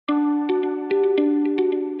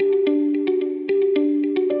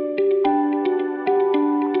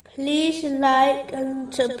like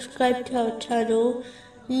and subscribe to our channel.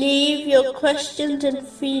 Leave your questions and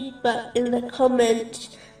feedback in the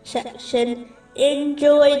comments section.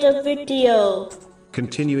 Enjoy the video.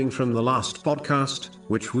 Continuing from the last podcast,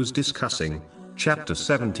 which was discussing chapter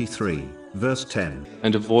 73, verse 10.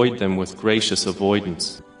 And avoid them with gracious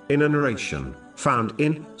avoidance. In a narration found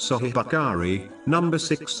in Sahih Bukhari, number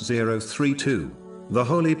 6032, the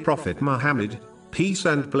Holy Prophet Muhammad, peace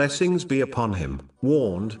and blessings be upon him,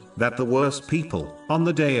 warned that the worst people on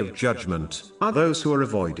the Day of Judgment are those who are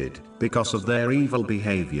avoided because of their evil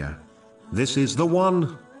behavior. This is the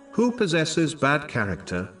one who possesses bad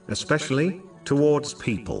character, especially towards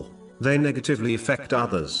people. They negatively affect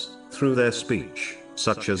others through their speech,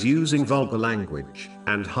 such as using vulgar language,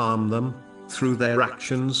 and harm them through their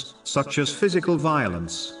actions, such as physical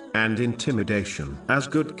violence and intimidation. As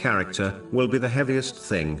good character will be the heaviest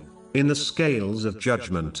thing in the scales of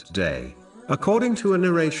Judgment Day. According to a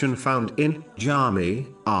narration found in Jami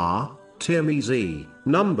Tirmizi,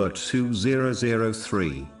 number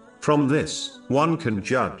 2003. From this, one can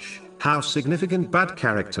judge how significant bad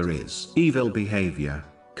character is. Evil behavior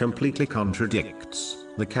completely contradicts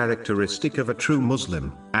the characteristic of a true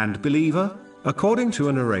Muslim and believer, according to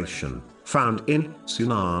a narration found in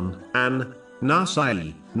Sunan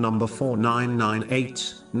an-Nasa'i, number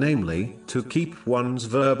 4998, namely, to keep one's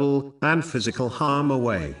verbal and physical harm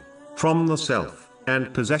away from the self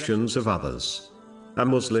and possessions of others. A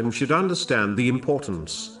Muslim should understand the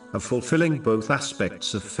importance of fulfilling both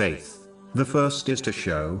aspects of faith. The first is to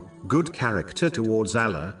show good character towards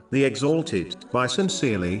Allah, the Exalted, by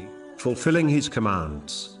sincerely fulfilling His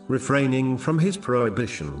commands, refraining from His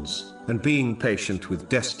prohibitions, and being patient with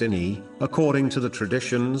destiny, according to the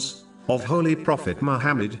traditions of Holy Prophet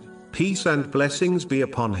Muhammad, peace and blessings be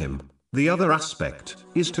upon him. The other aspect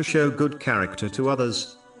is to show good character to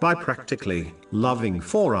others by practically loving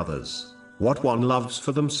for others what one loves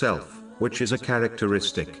for themselves, which is a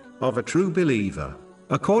characteristic of a true believer.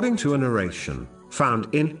 According to a narration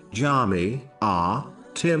found in Jami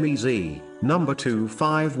Tirmizi, number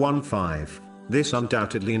 2515, this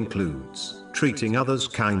undoubtedly includes treating others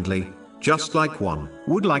kindly, just like one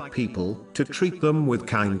would like people to treat them with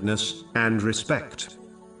kindness and respect.